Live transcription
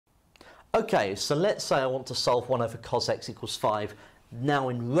Okay, so let's say I want to solve 1 over cos x equals 5, now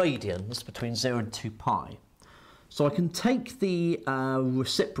in radians between 0 and 2 pi. So I can take the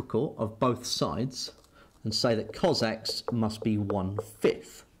reciprocal of both sides and say that cos x must be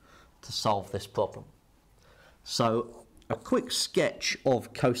 1/5 to solve this problem. So a quick sketch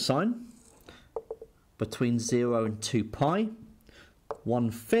of cosine between 0 and 2 pi,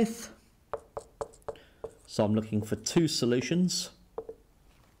 1/5. So I'm looking for two solutions.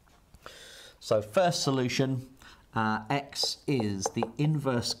 So first solution, x is the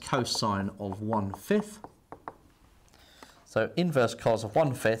inverse cosine of 1/5. So inverse cos of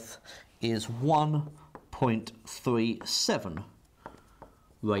 1/5 is 1.37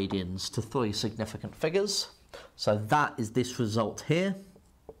 radians to 3 significant figures. So that is this result here.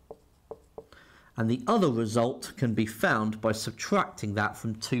 And the other result can be found by subtracting that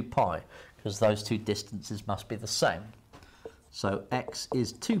from 2 pi, because those two distances must be the same. So x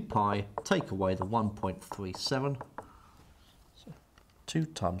is 2 pi, take away the 1.37. So 2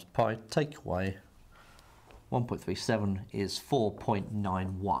 times pi, take away 1.37 is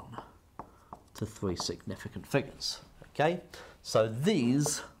 4.91 to 3 significant figures. Okay, so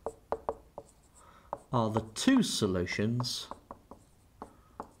these are the two solutions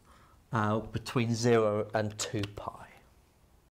between 0 and 2 pi.